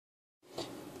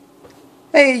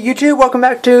Hey YouTube, welcome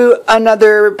back to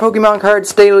another Pokemon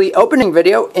Cards Daily opening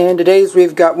video. And today's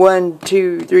we've got 1,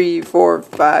 2, 3, 4,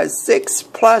 5, 6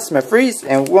 Plasma Freeze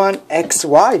and 1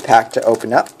 XY pack to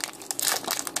open up.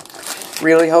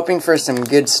 Really hoping for some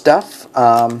good stuff.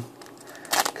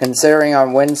 Considering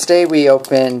on Wednesday we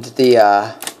opened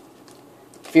the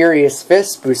Furious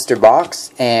Fist booster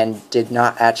box and did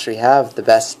not actually have the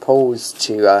best pulls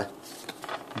to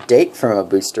date from a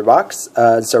booster box.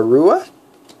 Zorua,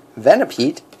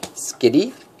 Venipede,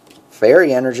 Skitty,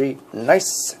 Fairy Energy,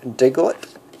 Nice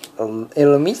Diglett,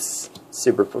 Illumise,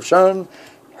 Super Potion,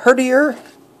 Herdier,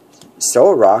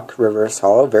 Solrock, Reverse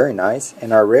Holo, very nice,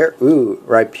 and our rare,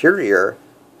 Rhyperior,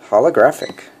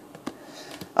 Holographic.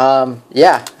 So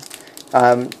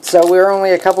we're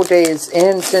only a couple days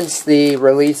in since the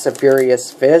release of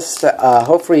Furious Fist.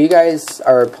 Hopefully you guys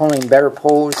are pulling better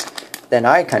pulls than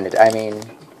I mean,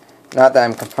 not that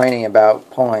I'm complaining about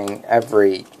pulling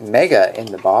every Mega in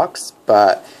the box,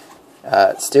 but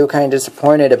still kind of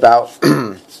disappointed about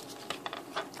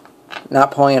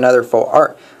not pulling another full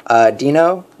art.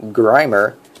 Dino,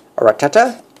 Grimer,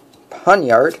 Rattata,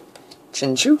 Ponyard,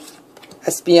 Chinchou,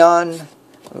 Espeon,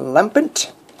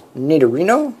 Lampent,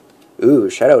 Nidorino,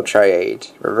 Shadow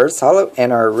Triade, Reverse Holo,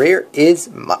 and our rare is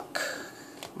Muck.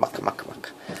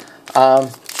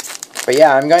 But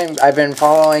yeah, I've been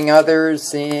following others,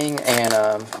 seeing, and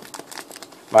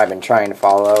I've been trying to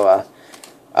follow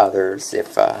others.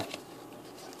 If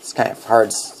it's kind of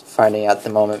hard finding out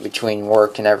the moment between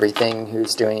work and everything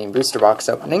who's doing booster box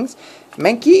openings.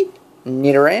 Mankey,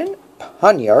 Nidoran,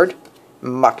 Ponyard,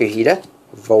 Makuhita,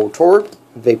 Voltorb,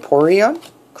 Vaporeon,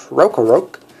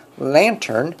 Krokorok,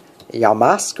 Lantern,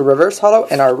 Yamask, Reverse Holo,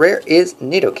 and our rare is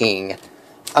Nidoking.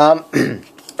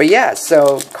 But yeah,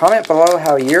 so comment below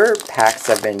how your packs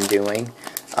have been doing,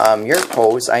 your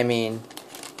pulls. I mean,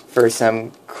 for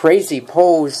some crazy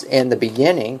pulls in the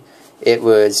beginning, it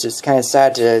was just kind of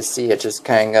sad to see it just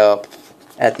kind of go up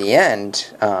at the end,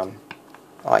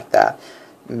 like that.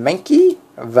 Mankey,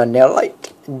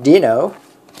 Vanillite, Dino,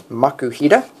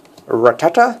 Makuhita,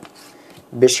 Rattata,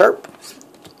 Bisharp,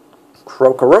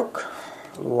 Krokorok,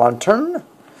 Lantern,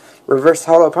 Reverse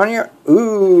Holo Ponyard,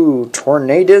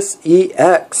 Tornadus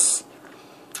EX.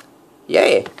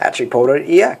 Yay, actually pulled an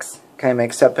EX. Kind of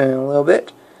mixed up in a little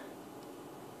bit.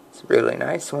 It's really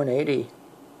nice, 180.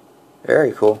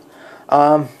 Very cool.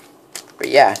 But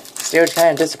yeah, still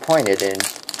kind of disappointed in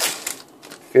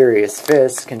Furious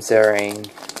Fist, considering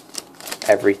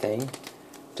everything,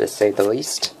 to say the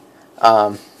least.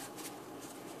 I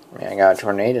got a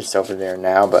Tornadus over there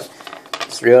now, but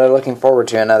just really looking forward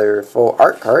to another full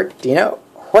art card. Dino,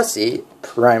 Hussy,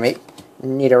 Primate,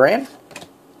 Nidoran,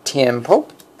 Tempo,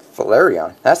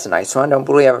 Flareon. That's a nice one. Don't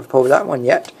believe I've pulled that one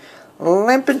yet.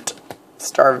 Lampent,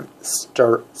 Staravia,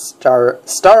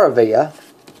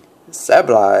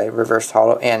 Sableye, Reverse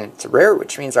Holo, and it's rare,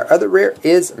 which means our other rare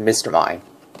is Mr. Mime.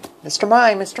 Mr.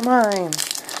 Mime.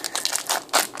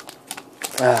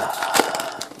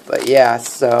 But yeah,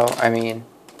 so, I mean,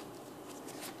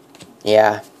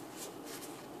 yeah.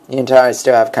 You can tell I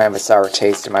still have kind of a sour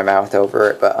taste in my mouth over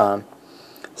it, but,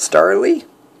 Starly,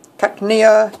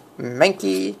 Cacnea,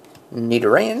 Mankey,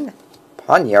 Nidoran,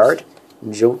 Ponyard,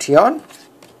 Jolteon,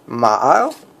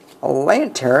 Ma'ile,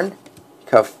 Lantern,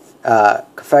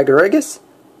 Cofagrigus,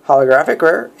 Holographic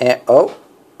Rare, and,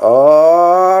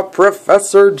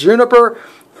 Professor Juniper,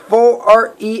 Full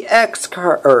Art EX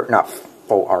card, or, not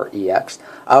Full Art EX,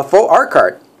 Full Art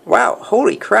card. Wow,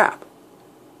 holy crap.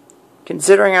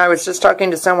 Considering I was just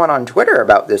talking to someone on Twitter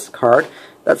about this card,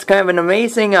 that's kind of an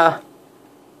amazing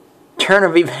turn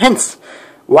of events.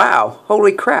 Wow,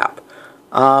 holy crap.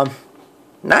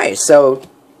 Nice, so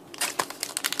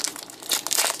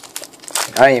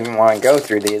I don't even want to go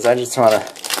through these. I just want to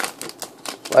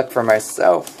look for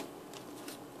myself.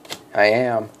 I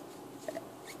am.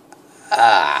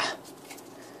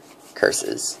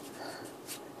 Curses.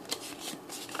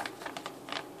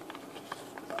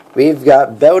 We've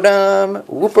got Beldum,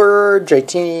 Wooper,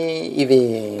 Dratini,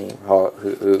 Eevee,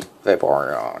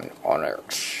 Vaporeon,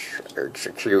 Onyx,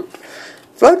 Execute,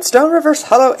 Floatstone, Reverse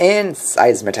Holo, and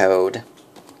Seismitoad.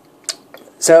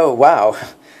 So, wow.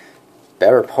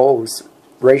 Better pulls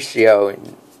ratio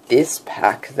in this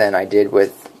pack than I did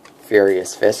with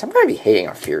Furious Fist. I'm going to be hating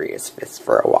on Furious Fist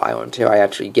for a while until I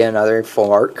actually get another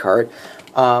full art card.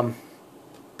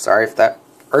 Sorry if that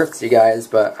irks you guys,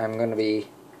 but I'm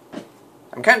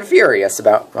kind of furious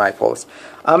about my pulls.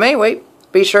 Anyway,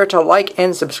 be sure to like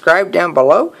and subscribe down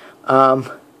below.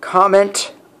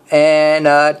 Comment and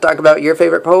talk about your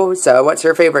favorite pulls. What's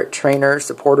your favorite trainer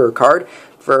supporter card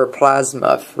for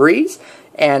Plasma Freeze?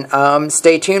 And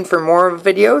stay tuned for more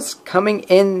videos coming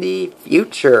in the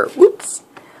future. Whoops.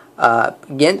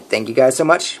 Again, thank you guys so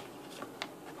much.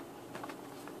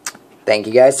 Thank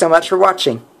you guys so much for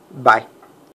watching. Bye.